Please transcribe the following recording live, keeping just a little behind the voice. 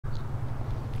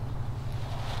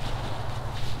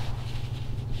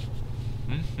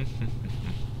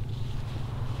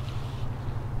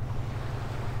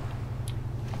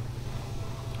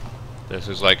This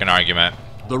is like an argument.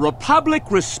 The Republic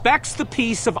respects the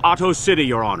peace of Otto City,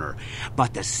 Your Honor.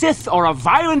 But the Sith are a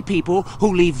violent people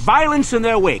who leave violence in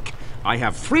their wake. I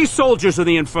have 3 soldiers in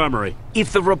the infirmary.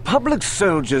 If the Republic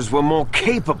soldiers were more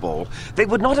capable, they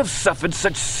would not have suffered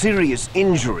such serious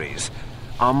injuries.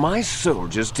 Are my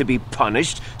soldiers to be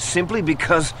punished simply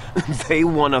because they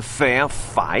won a fair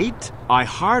fight? I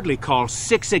hardly call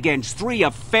 6 against 3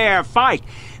 a fair fight.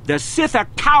 The Sith are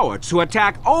cowards who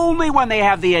attack only when they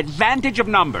have the advantage of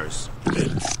numbers.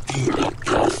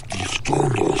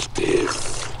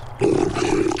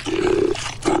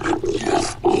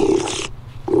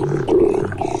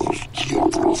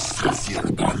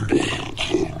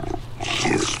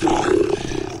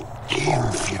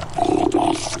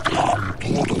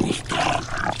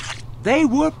 They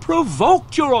were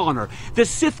provoked, Your Honor. The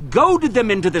Sith goaded them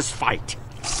into this fight.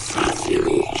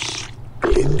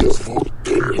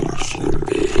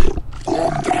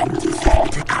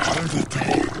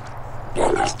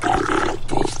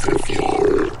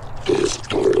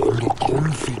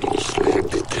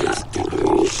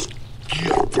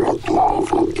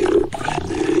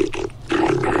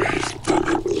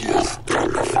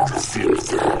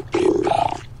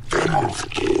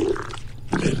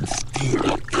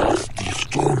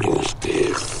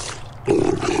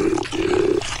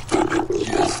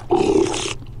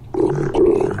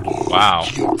 Wow.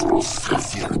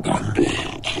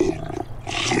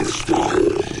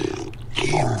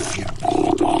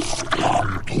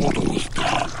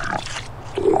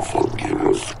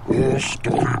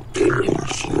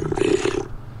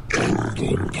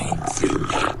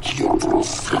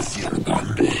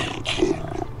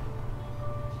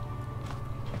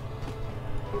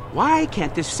 Why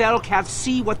can't the Cellcats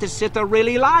see what the Sith are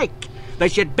really like? They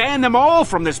should ban them all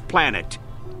from this planet.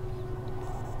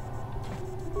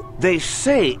 They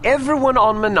say everyone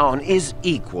on Manon is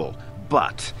equal,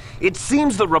 but it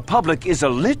seems the Republic is a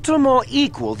little more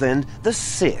equal than the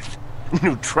Sith.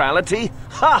 Neutrality?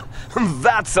 Ha!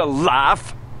 That's a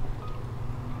laugh!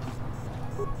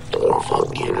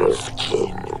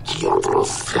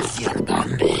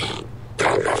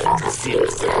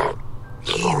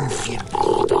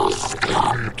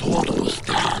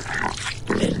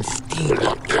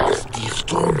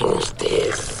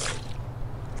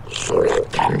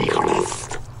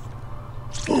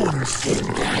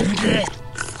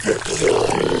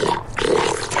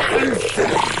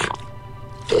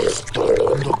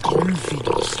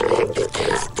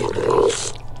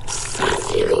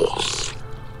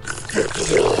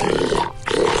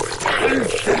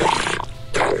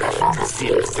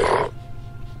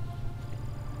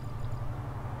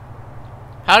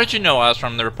 How did you know I was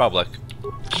from the Republic?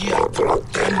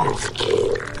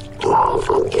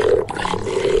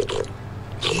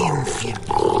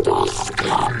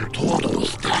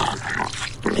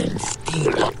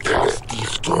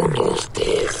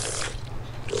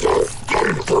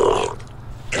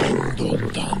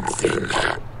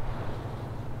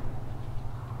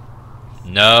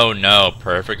 No,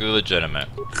 perfectly legitimate.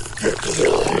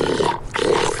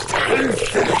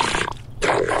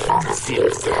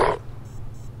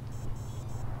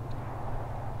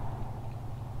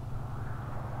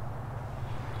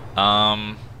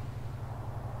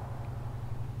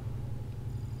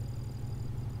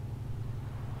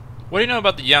 What do you know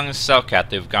about the young Cellcat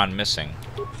they've gone missing?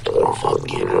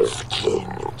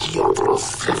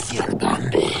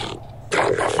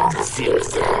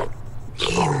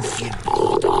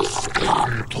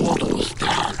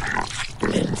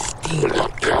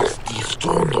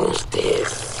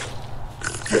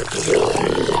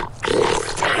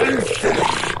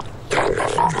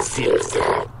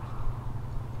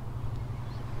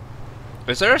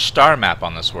 Is there a star map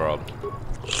on this world?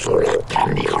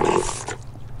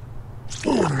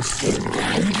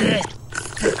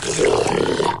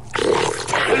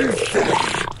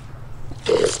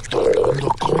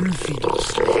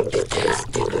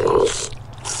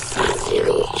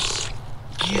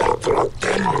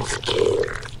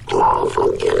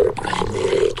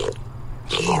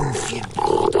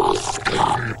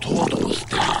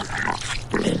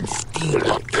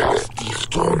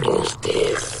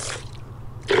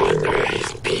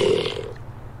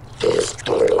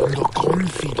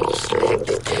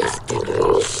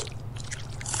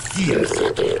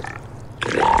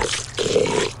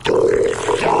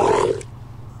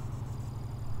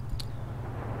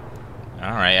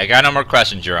 Alright, I got no more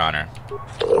questions, Your Honor.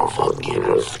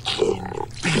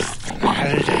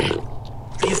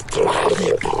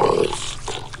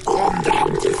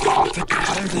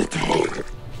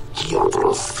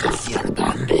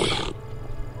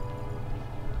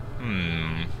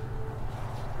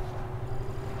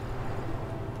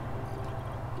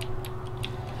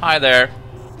 Hi there.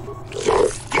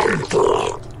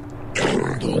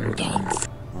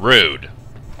 Rude.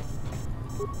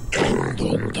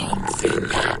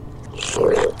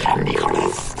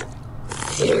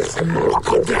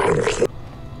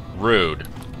 Rude.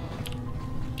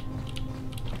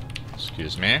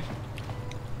 Excuse me.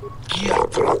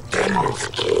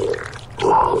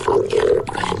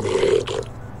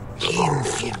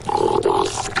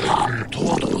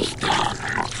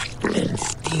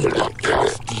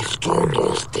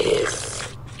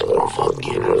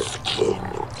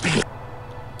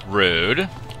 Rude.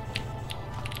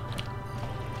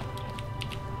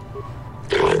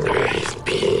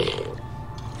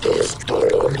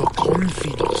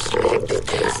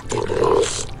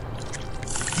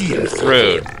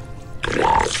 Rude.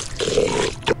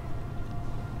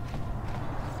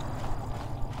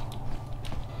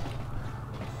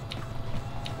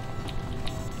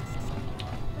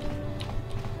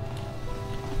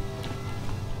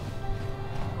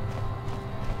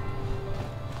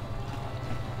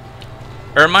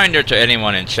 A reminder to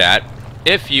anyone in chat,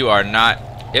 if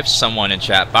someone in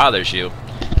chat bothers you,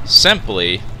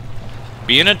 simply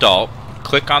be an adult,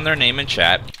 click on their name in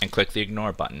chat, and click the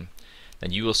ignore button.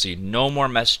 Then you will see no more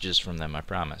messages from them, I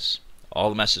promise. All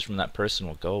the messages from that person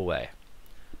will go away.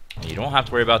 And you don't have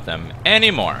to worry about them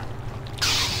anymore.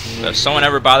 So if someone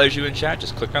ever bothers you in chat,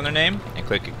 just click on their name and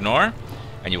click ignore,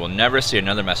 and you will never see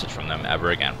another message from them ever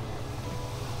again.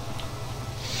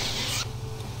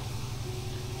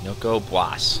 Noko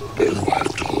Boas.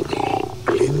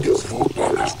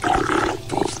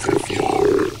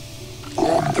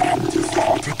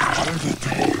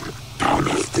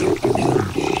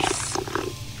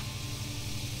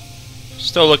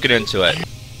 Still looking into it.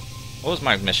 What was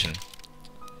my mission?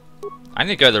 I need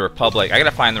to go to the Republic. I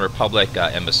gotta find the Republic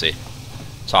embassy.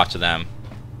 Talk to them.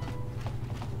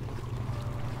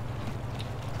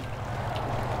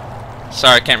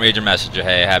 Sorry, I can't read your message.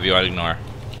 Hey, I have you on ignore.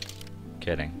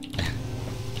 Kidding.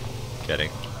 Kidding.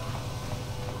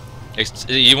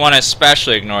 You want to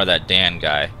especially ignore that Dan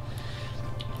guy.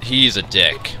 He's a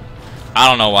dick. I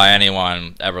don't know why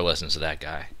anyone ever listens to that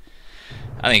guy.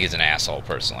 I think he's an asshole,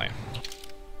 personally.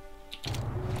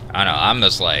 I don't know, I'm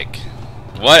just like,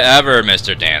 whatever,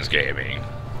 Mr. DansGaming.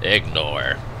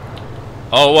 Ignore.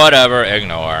 Oh, whatever,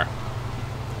 ignore.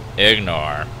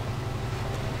 Ignore.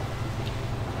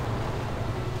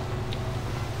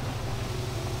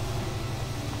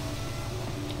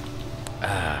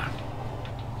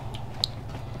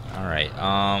 Alright,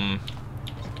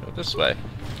 go this way.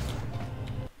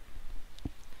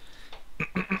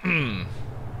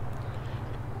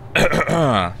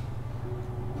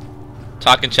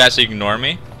 Talking chat so you ignore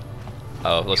me?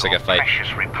 Oh, looks like a fight.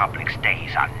 Precious Republic's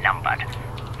days are numbered.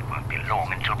 It won't be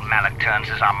long until Malak turns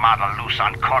his armada loose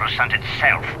on Coruscant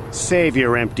itself. Save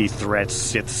your empty threats,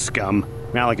 Sith scum.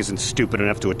 Malak isn't stupid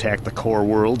enough to attack the core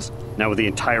worlds, now with the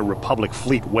entire Republic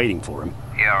fleet waiting for him.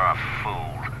 You're a fool.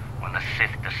 When the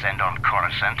Sith descend on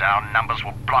Coruscant, our numbers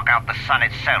will block out the sun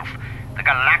itself. The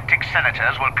galactic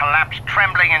senators will collapse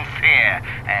trembling in fear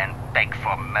and beg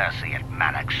for mercy at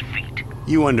Malak's feet.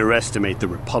 You underestimate the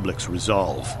Republic's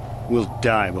resolve. We'll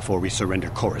die before we surrender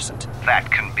Coruscant.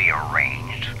 That can be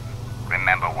arranged.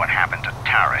 Remember what happened to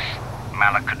Taris.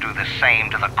 Malak could do the same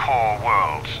to the core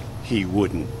worlds. He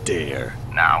wouldn't dare.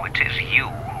 Now it is you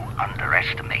who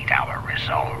underestimate our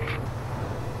resolve.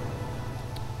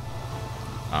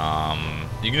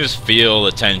 You can just feel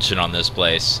the tension on this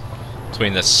place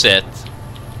between the Sith.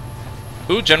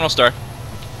 Ooh, General Star.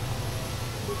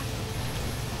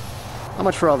 How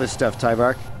much for all this stuff,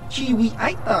 Tyvark? Chiwi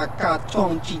aita ka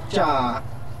chong chicha.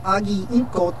 Agi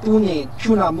inko tune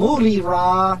chuna muri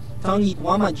ra. Tangit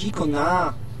wama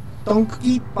jikona.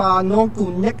 Tonkit pa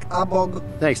nonku nek abog.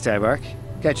 Thanks, Tyvark.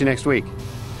 Catch you next week.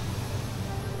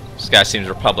 This guy seems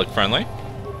Republic friendly.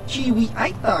 Chiwi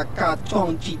aita ka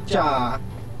chong chicha.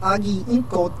 Agi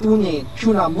inko tune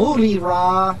chuna muri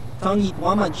ra. Tangit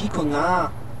wama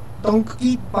jikona.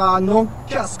 Tonkit pa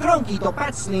nonka skronki to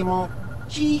patslimo.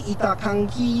 Chi ita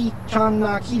kanki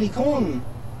chana kilikon.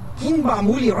 Kinba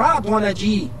muli radwana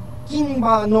ji.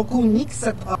 Kinba noku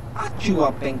nikset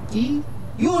achua penki.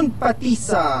 Yun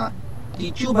patisa.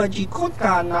 Di chuba ji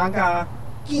kotka naga.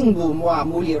 Kinbu mwa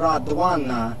muli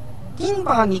radwana.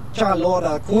 Kinba nikcha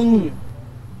lora kun.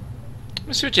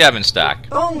 Let's see what you have in stock.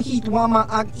 Tong hit wama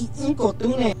ag inko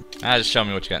tune. Just show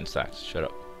me what you got in stock. Shut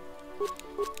up.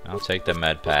 I'll take the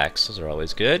med packs. Those are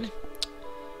always good.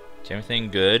 Do you have anything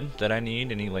good that I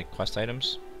need? Any like quest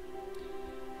items?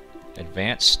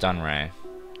 Advanced stun ray.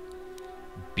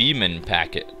 Beeman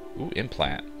packet. Ooh,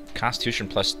 implant. Constitution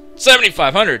plus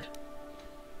 7,500.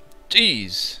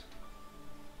 Jeez.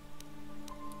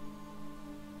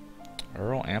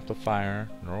 amplifier,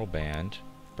 neural band,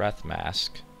 breath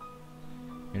mask,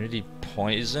 immunity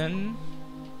poison.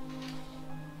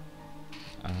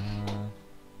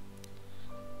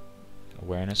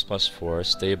 Awareness +4,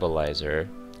 stabilizer,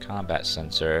 combat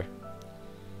sensor,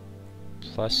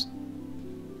 plus.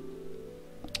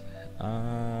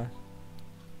 What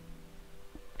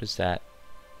is that?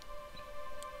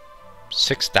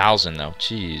 6,000 though.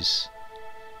 Jeez.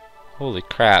 Holy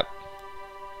crap.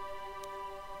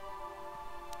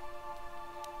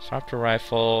 Sharpshooter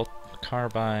rifle,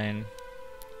 carbine,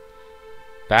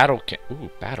 battle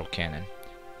cannon.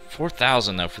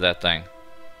 4,000 though for that thing.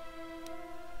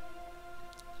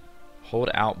 Hold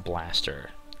out blaster.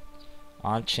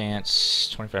 On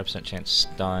chance, 25% chance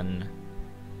stun.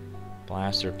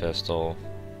 Blaster pistol.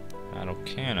 Battle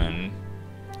cannon.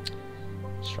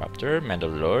 Disruptor,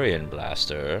 Mandalorian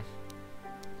blaster.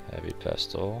 Heavy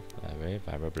pistol. Heavy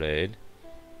vibroblade.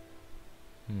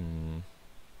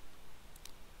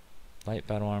 Light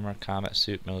battle armor, combat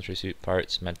suit, military suit,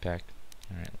 parts, medpack.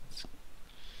 Alright, let's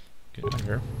get over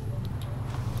here.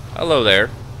 Hello there.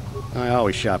 I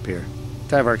always shop here.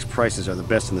 Tyvark's prices are the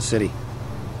best in the city.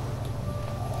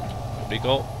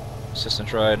 Beagle, Assistant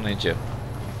Troy, I need you.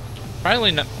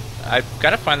 Probably not. I've got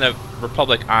to find the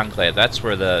Republic Enclave. That's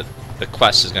where the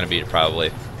quest is going to be, probably.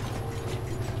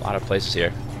 A lot of places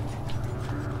here.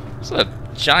 It's a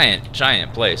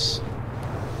giant place.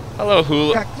 Hello,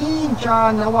 Hula.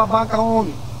 Kakinja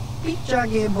nawabakaon.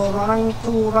 Pichage borang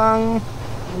turang.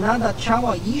 Nada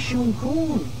chawa yishun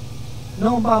kun.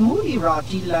 Noba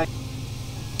mulirati like.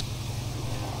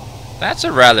 That's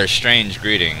a rather strange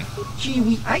greeting.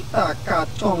 Chiwi aita ka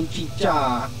chong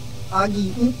chicha. Agi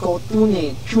inko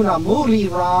tune chuna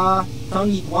mulira.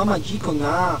 Tangi wama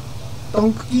jikona.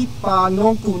 Tong kipa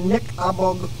nonku nek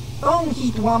abog. Tong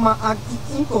hit wama aki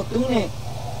inko tune.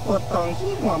 Potong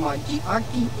hi wama ji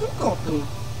aki inko tune.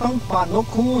 Tong pa no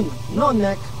kun. No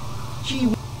nek.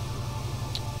 Chiwi.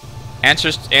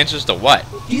 Answers to what?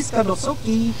 Jiska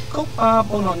dosoki. Kopa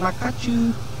bono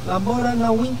nakachu. Labora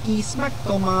na winki smack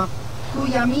toma.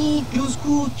 Kuyami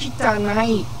jusku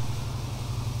chitanai.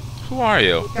 Who are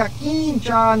you?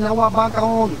 Kakinja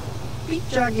nawabakaon.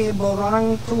 Pichage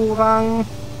borang turang.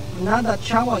 Nada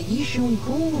chawa yishun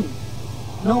kun.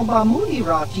 Noba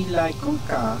mulirati lai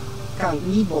kuka. Kang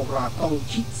nibora tong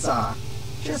chitsa.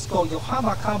 Chesko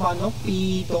yohabakaba no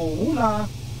pi do ula.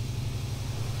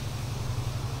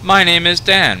 My name is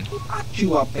Dan.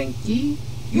 Achua penki.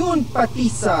 Yun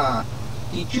patisa.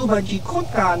 Dichuba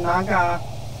jikonka naga.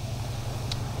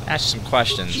 Ask some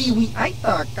questions. Chiwi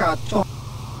aita ka chong.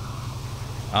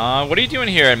 What are you doing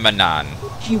here in Manan?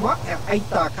 Chiwa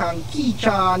aita kang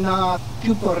kicha na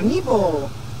chupornibo.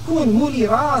 Kun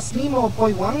muliras limo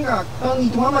poiwanga.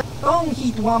 Tong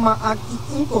hitwama aki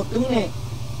inko tune.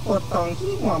 Potong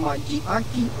hitwama ji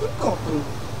aki inko tune.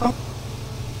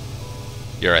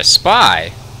 You're a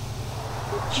spy.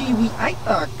 Chiwi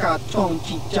aita ka chong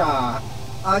chicha.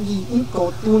 Agi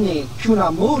inko tune chuna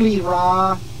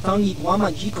mulira. Tangit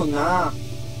wama jikona.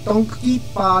 Tongki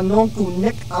pa nonku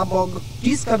nek abog.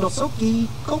 Jiska dosoki.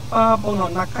 Kopa bono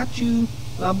nakachu.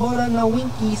 Labora na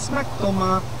winki smack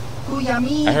toma.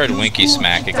 Kuyami. I heard winky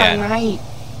smack again.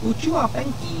 Uchua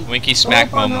penki. Winky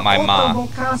smack my mom.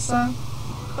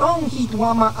 Tongit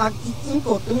wama aki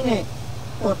inko tune.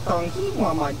 Potonghi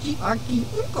wama ji aki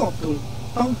inko tune.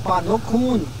 Tong pa no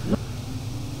kun.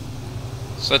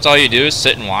 So that's all you do is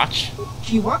sit and watch?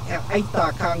 Chiwa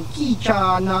aita kang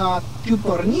kicha na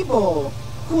chupornibo.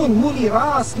 Kun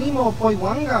muliras limo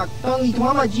poiwanga. Tong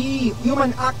itwama ji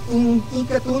human act in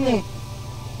ikatune.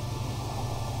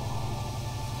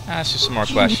 Ask you some more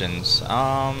questions.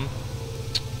 What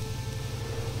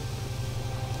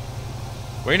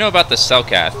do you know about the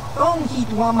Cellcath? Tong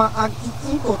hitwama aki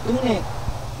inkotune.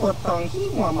 Potong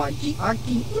hiwama ji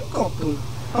aki inkotun.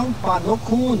 Tong pano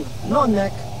kun no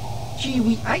nek.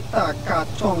 Chiwi aita ka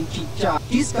chong chicha.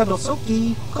 Jiska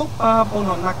dosoki. Kopa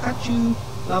bono nakachu.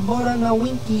 Labora na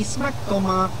winki smack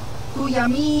toma.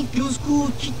 Kuyami jusku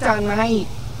chitanai.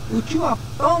 Uchua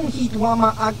tong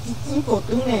hitwama aki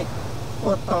inkotune.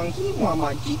 Potong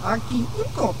hiwama ji aki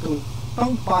inkotun.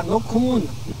 Tong pano kun.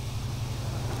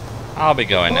 I'll be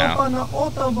going now. Popana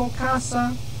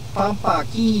otobokasa. Pampa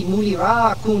ki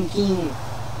mulira kun king.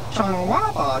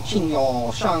 Changwaba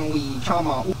chinyo shangwi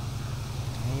chama.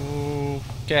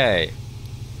 Okay.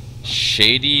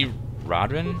 Shady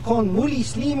Rodrin? Con muli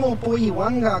slimo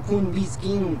poiwanga kun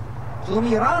biskin.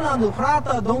 Tumirana no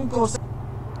prata donko.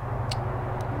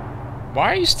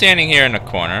 Why are you standing here in the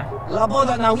corner?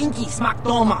 Laboda na winki smack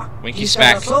toma. Winky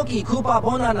smack. Soki kupa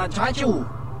bona na chachu.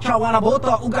 Chawana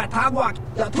bota ugatagwa.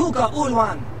 Datuka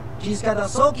ulwan. Jiska da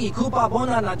soki kupa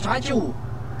bona na chachu.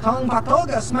 Tang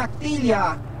patoga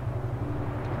smaktilia.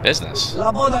 Business.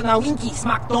 Laboda na winki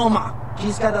smaktoma.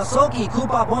 Jiska soki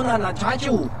kupa bona na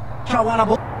chachu. Chawana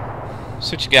bo.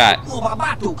 So what you got?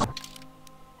 Ubabatu.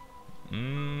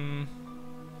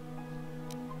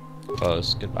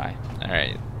 Close. Goodbye.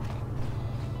 Alright.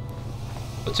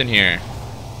 What's in here?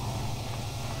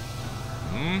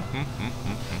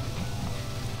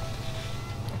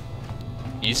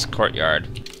 East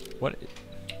Courtyard. What?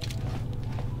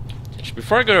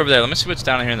 Before I go over there, let me see what's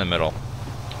down here in the middle.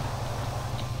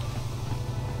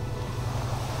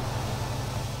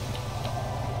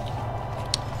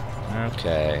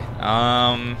 Okay.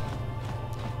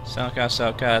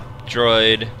 Selka,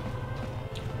 droid.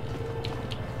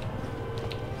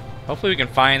 Hopefully we can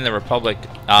find the Republic.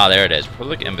 Ah, there it is.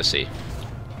 Republic Embassy.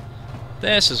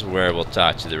 This is where we'll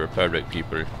talk to the Republic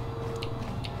people.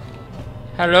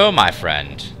 Hello, my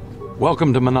friend.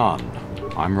 Welcome to Manan.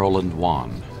 I'm Roland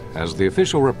Wan. As the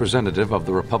official representative of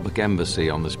the Republic Embassy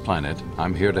on this planet,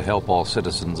 I'm here to help all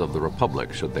citizens of the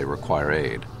Republic should they require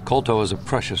aid. Kolto is a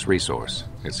precious resource.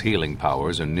 Its healing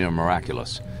powers are near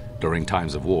miraculous. During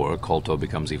times of war, Kolto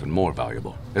becomes even more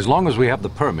valuable. As long as we have the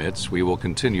permits, we will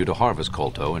continue to harvest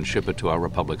Kolto and ship it to our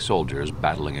Republic soldiers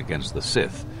battling against the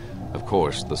Sith. Of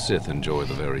course, the Sith enjoy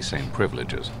the very same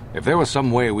privileges. If there was some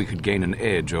way we could gain an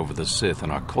edge over the Sith in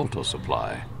our Kolto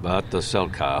supply, but the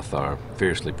Selkath are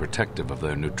fiercely protective of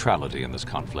their neutrality in this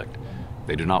conflict.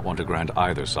 They do not want to grant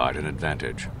either side an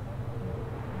advantage.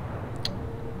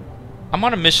 I'm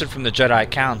on a mission from the Jedi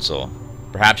Council.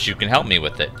 Perhaps you can help me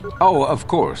with it. Oh, of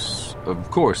course. Of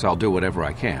course, I'll do whatever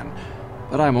I can.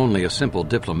 But I'm only a simple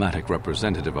diplomatic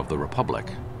representative of the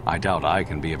Republic. I doubt I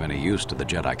can be of any use to the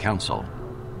Jedi Council.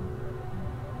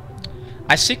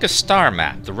 I seek a star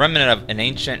map, the remnant of an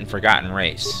ancient and forgotten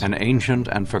race. An ancient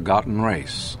and forgotten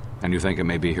race. And you think it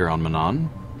may be here on Manan?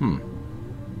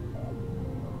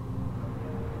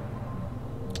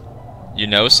 You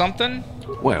know something?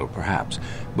 Well, perhaps.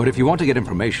 But if you want to get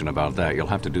information about that, you'll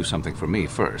have to do something for me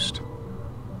first.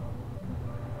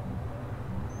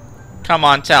 Come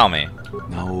on, tell me.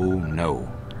 No.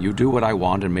 You do what I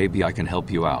want and maybe I can help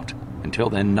you out. Until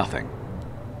then, nothing.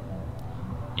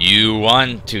 You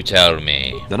want to tell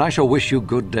me? Then I shall wish you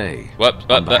good day. What?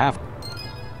 On behalf...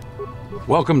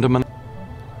 Welcome to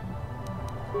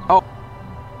Oh.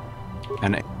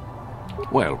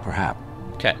 Well, perhaps.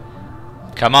 Okay.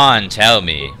 Come on, tell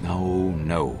me.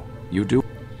 No. You do...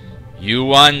 You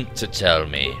want to tell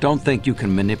me. Don't think you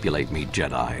can manipulate me,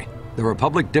 Jedi. The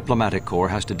Republic Diplomatic Corps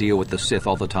has to deal with the Sith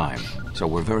all the time, so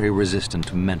we're very resistant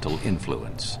to mental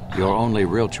influence. Your only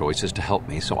real choice is to help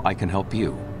me so I can help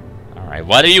you. Alright,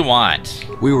 what do you want?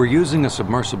 We were using a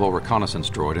submersible reconnaissance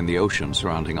droid in the ocean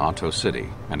surrounding Otto City,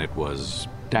 and it was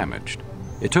damaged.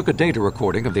 It took a data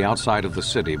recording of the outside of the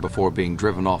city before being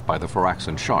driven off by the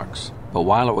Faraxan sharks. But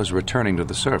while it was returning to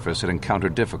the surface, it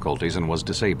encountered difficulties and was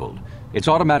disabled. Its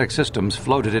automatic systems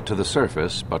floated it to the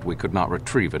surface, but we could not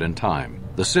retrieve it in time.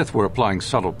 The Sith were applying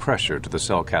subtle pressure to the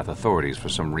Selkath authorities for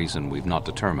some reason we've not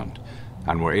determined,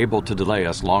 and were able to delay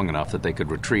us long enough that they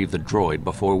could retrieve the droid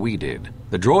before we did.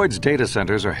 The droid's data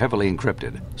centers are heavily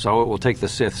encrypted, so it will take the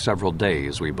Sith several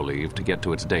days, we believe, to get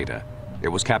to its data. It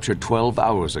was captured 12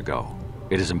 hours ago.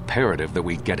 It is imperative that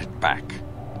we get it back.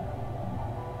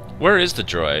 Where is the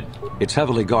droid? It's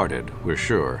heavily guarded, we're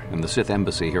sure, in the Sith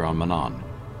embassy here on Manan.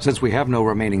 Since we have no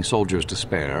remaining soldiers to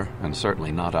spare, and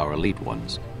certainly not our elite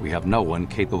ones, we have no one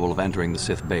capable of entering the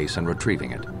Sith base and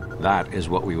retrieving it. That is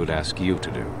what we would ask you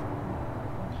to do.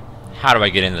 How do I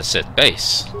get into the Sith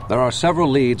base? There are several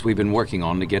leads we've been working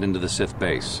on to get into the Sith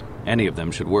base. Any of them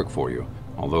should work for you,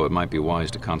 although it might be wise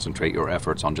to concentrate your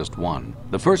efforts on just one.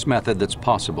 The first method that's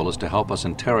possible is to help us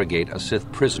interrogate a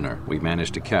Sith prisoner we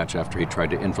managed to catch after he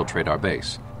tried to infiltrate our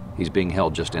base. He's being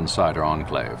held just inside our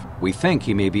enclave. We think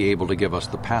he may be able to give us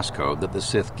the passcode that the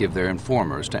Sith give their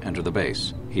informers to enter the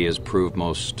base. He has proved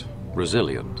most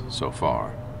resilient so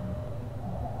far.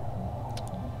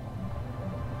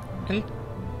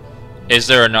 Is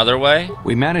there another way?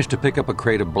 We managed to pick up a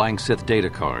crate of blank Sith data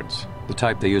cards, the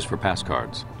type they use for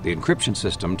passcards. The encryption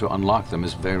system to unlock them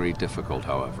is very difficult,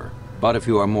 however. But if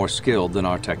you are more skilled than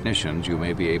our technicians, you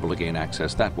may be able to gain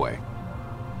access that way.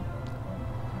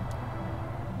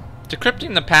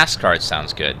 Decrypting the passcard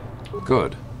sounds good.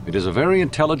 Good. It is a very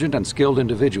intelligent and skilled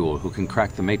individual who can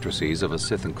crack the matrices of a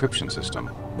Sith encryption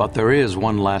system. But there is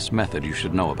one last method you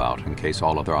should know about in case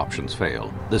all other options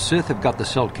fail. The Sith have got the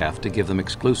Selkath to give them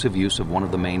exclusive use of one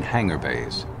of the main hangar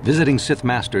bays. Visiting Sith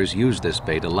Masters use this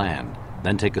bay to land,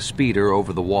 then take a speeder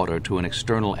over the water to an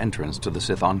external entrance to the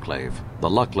Sith Enclave. The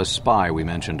luckless spy we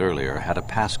mentioned earlier had a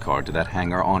passcard to that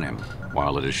hangar on him.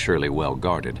 While it is surely well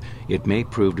guarded, it may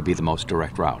prove to be the most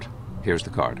direct route. Here's the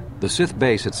card. The Sith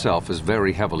base itself is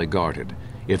very heavily guarded.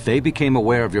 If they became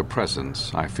aware of your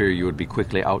presence, I fear you would be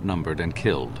quickly outnumbered and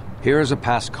killed. Here is a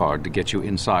pass card to get you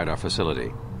inside our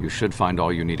facility. You should find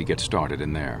all you need to get started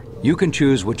in there. You can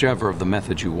choose whichever of the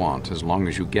methods you want, as long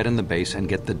as you get in the base and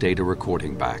get the data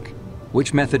recording back.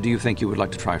 Which method do you think you would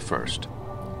like to try first?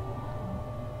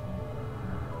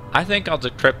 I think I'll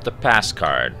decrypt the pass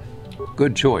card.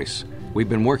 Good choice. We've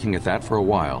been working at that for a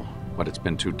while, but it's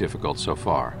been too difficult so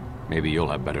far. Maybe you'll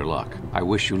have better luck. I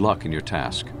wish you luck in your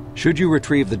task. Should you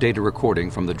retrieve the data recording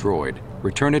from the droid,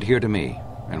 return it here to me,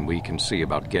 and we can see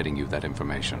about getting you that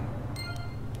information.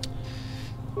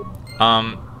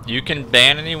 You can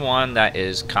ban anyone that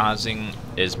is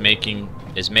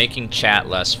making chat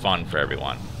less fun for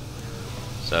everyone.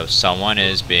 So if someone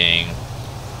is being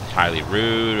highly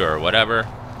rude or whatever,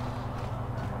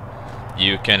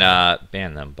 you can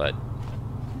ban them, but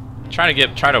try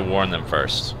to warn them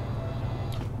first.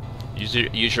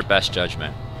 Use your best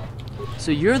judgment.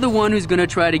 So you're the one who's gonna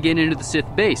try to get into the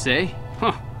Sith base, eh?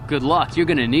 Huh, good luck, you're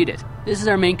gonna need it. This is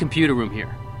our main computer room here.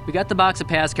 We got the box of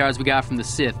pass cards we got from the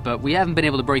Sith, but we haven't been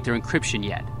able to break their encryption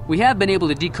yet. We have been able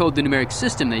to decode the numeric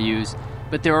system they use,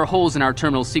 but there are holes in our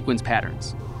terminal sequence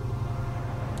patterns.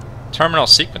 Terminal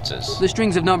sequences? The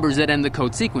strings of numbers that end the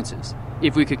code sequences.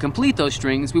 If we could complete those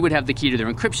strings, we would have the key to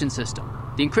their encryption system.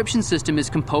 The encryption system is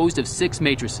composed of 6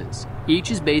 matrices. Each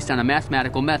is based on a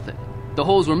mathematical method. The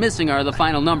holes we're missing are the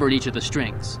final number in each of the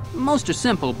strings. Most are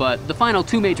simple, but the final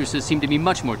 2 matrices seem to be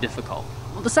much more difficult.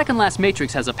 Well, the second last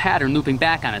matrix has a pattern looping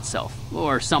back on itself,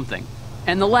 or something.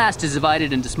 And the last is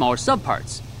divided into smaller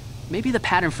subparts. Maybe the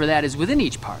pattern for that is within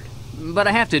each part. But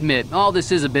I have to admit, all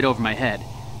this is a bit over my head.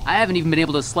 I haven't even been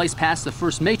able to slice past the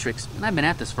first matrix, and I've been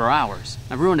at this for hours.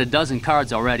 I've ruined a dozen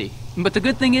cards already. But the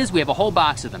good thing is we have a whole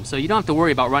box of them, so you don't have to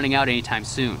worry about running out anytime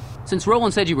soon. Since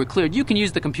Roland said you were cleared, you can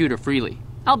use the computer freely.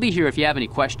 I'll be here if you have any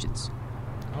questions.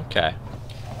 Okay.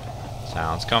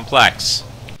 Sounds complex.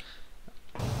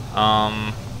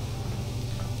 Let's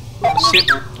see.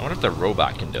 I wonder if the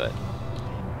robot can do it.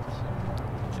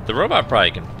 The robot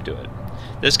probably can do it.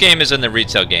 This game is in the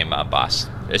retail game, boss.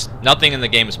 There's nothing in the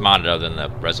game is modded other than the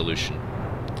resolution.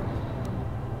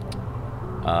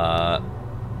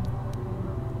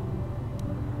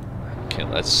 Okay,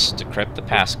 let's decrypt the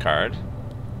pass card.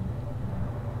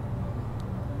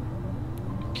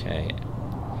 Okay.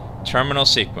 Terminal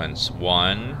sequence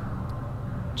 1,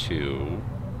 2,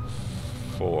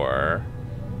 4,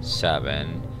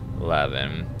 7,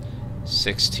 11,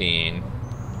 16,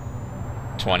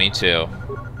 22.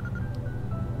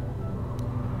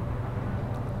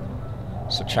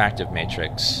 Subtractive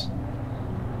matrix.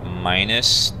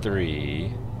 Minus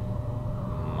 3.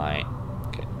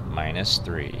 Minus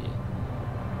 3.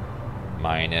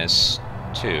 Minus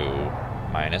 2.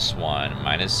 Minus 1.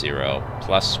 Minus 0.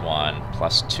 Plus 1.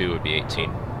 Plus 2 would be 18.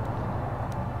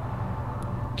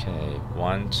 Okay.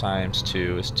 1 times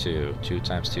 2 is 2. 2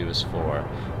 times 2 is 4.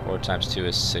 4 times 2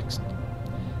 is 6.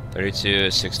 32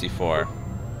 is 64.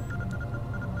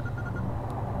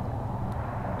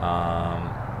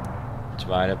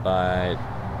 Divided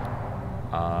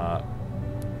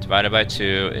by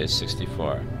 2 is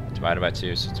 64. Divided by 2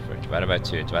 is 64. Divided by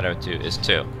 2. Divided by 2 is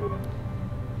 2.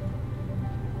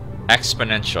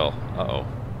 Exponential. Uh-oh.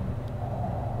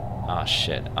 Oh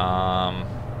shit.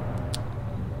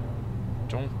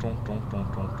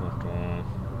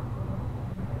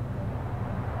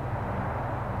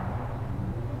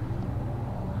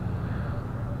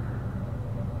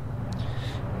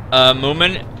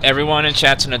 Moomin, everyone in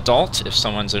chat's an adult. If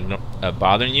someone's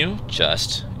bothering you,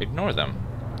 just ignore them.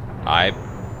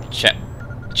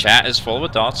 Chat is full of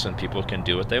adults and people can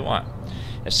do what they want.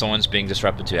 If someone's being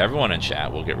disruptive to everyone in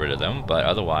chat, we'll get rid of them, but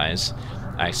otherwise,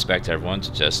 I expect everyone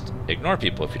to just ignore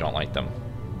people if you don't like them.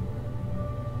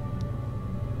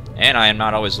 And I am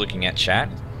not always looking at chat,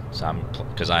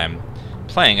 because I'm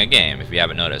playing a game, if you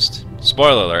haven't noticed.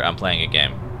 Spoiler alert, I'm playing a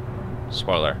game.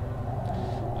 Spoiler.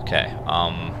 Okay,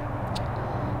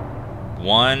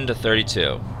 1 to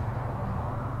 32.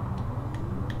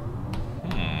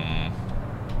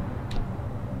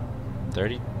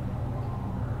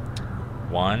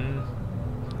 31.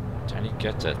 Trying to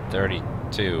get to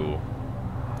 32.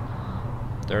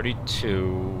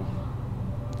 32.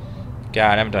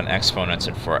 God, I haven't done exponents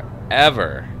in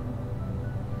forever.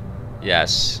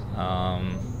 Yes.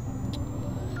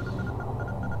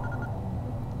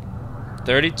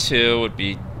 32 would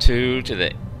be 2 to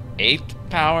the 8th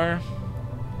power.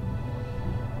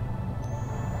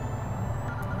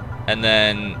 And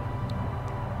then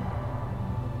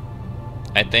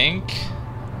I think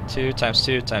 2 times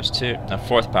 2 times 2, no,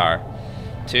 4th power.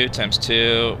 2 times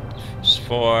 2 is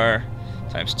 4.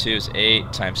 Times 2 is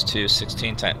 8. Times 2 is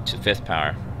 16 times 2 fifth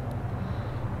power.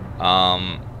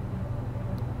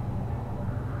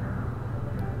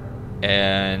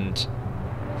 And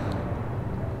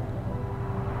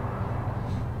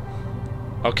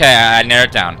okay, I narrowed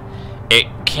it down. It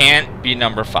can't be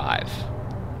number 5.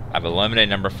 I've eliminated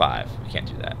number 5. We can't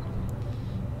do that.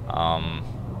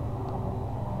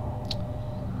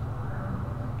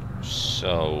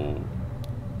 So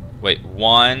wait,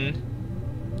 1.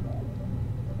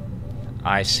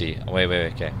 I see. Wait,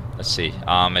 okay. Let's see.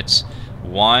 It's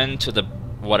 1 to the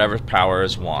whatever power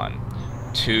is 1.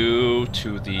 2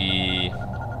 to the...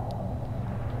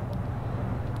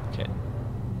 Okay.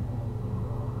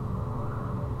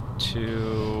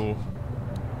 2...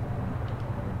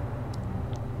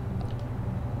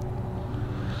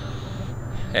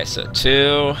 Okay, so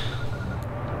 2...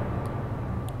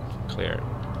 Clear.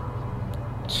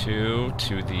 2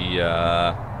 to the,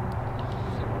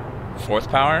 4th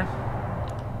power?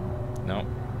 No.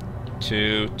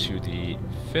 2 to the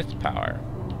 5th power.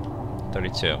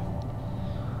 32.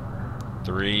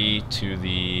 3 to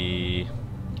the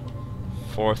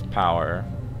 4th power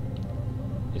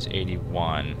is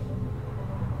 81.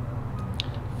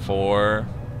 4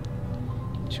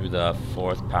 to the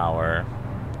 4th power.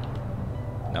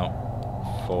 No.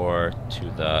 4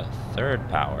 to the 3rd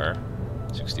power.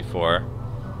 64.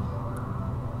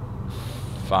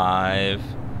 5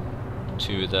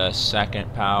 to the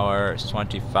 2nd power is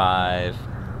 25.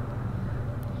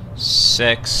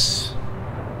 6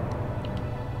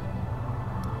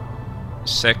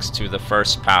 to the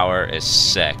 1st power is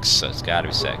 6, so it's gotta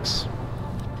be 6.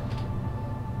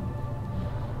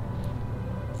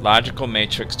 Logical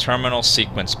matrix terminal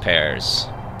sequence pairs.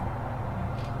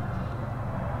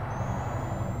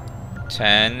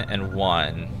 10 and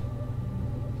 1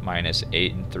 minus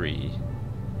 8 and 3.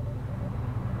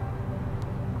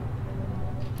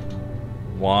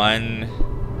 1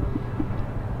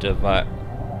 divide...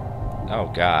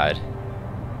 Oh god.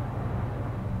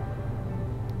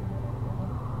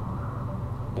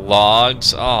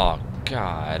 Logs? Oh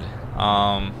god.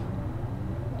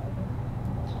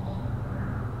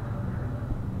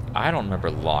 I don't remember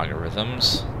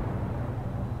logarithms.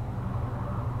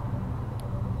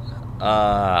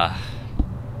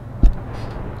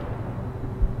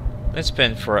 It's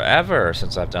been forever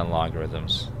since I've done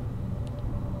logarithms.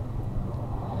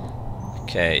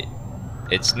 Okay,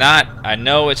 it's not, I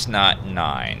know it's not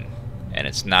 9, and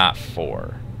it's not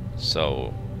 4,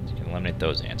 so you can eliminate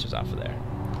those answers off of there.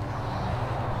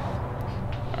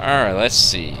 Alright, let's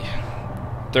see.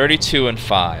 32 and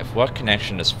 5. What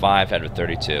connection does 5 have with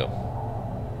 32?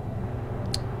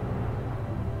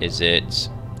 Is it...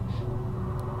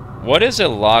 What is a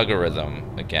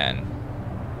logarithm, again?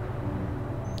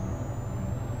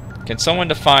 Can someone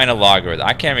define a logarithm?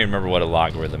 I can't even remember what a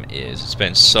logarithm is. It's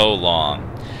been so long.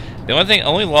 The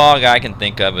only log I can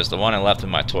think of is the one I left in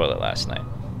my toilet last night.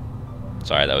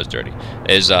 Sorry, that was dirty.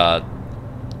 Is the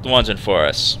ones in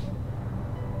Forest.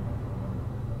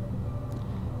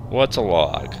 What's a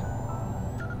log?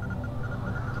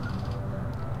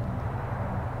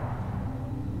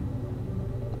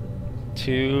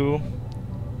 Two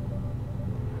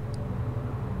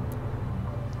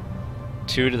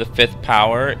to the 5th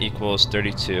power equals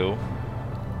 32.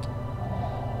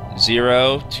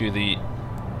 0 to the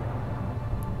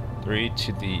 3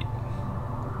 to the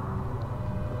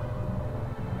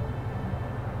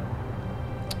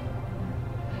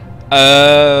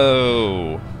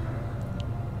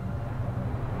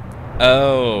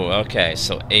Oh, okay,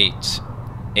 so 8.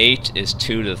 8 is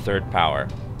 2 to the 3rd power.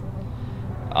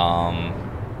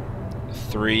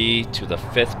 3 to the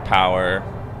 5th power.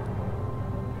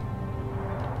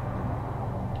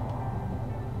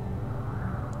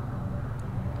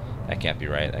 That can't be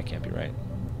right. That can't be right.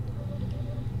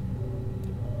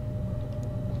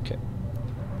 Okay.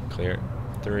 Clear.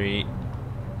 3.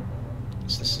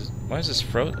 So this is... Why is this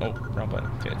frozen? Oh, wrong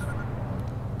button. Okay.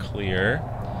 Clear.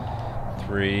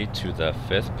 3 to the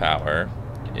 5th power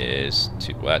is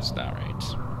 2. Well, that's not right.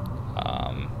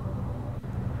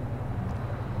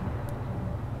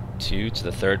 2 to the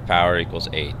 3rd power equals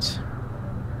 8.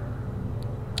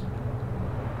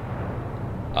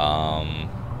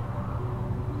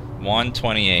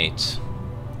 128.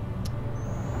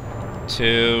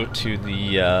 2 to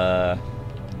the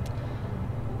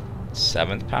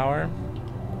 7th power.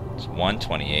 It's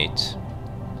 128.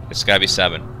 It's gotta be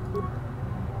 7.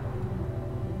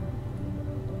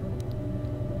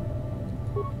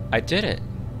 I did it.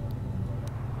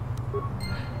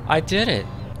 I did it.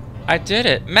 I did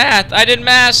it. Math. I did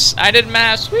math. I did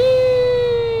math. Whee!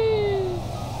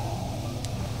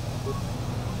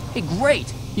 Hey,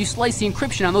 great! You slice the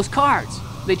encryption on those cards.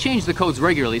 They change the codes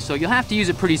regularly, so you'll have to use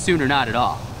it pretty soon or not at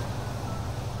all.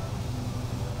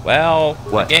 Well,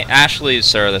 What? Ashley,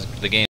 sir, the game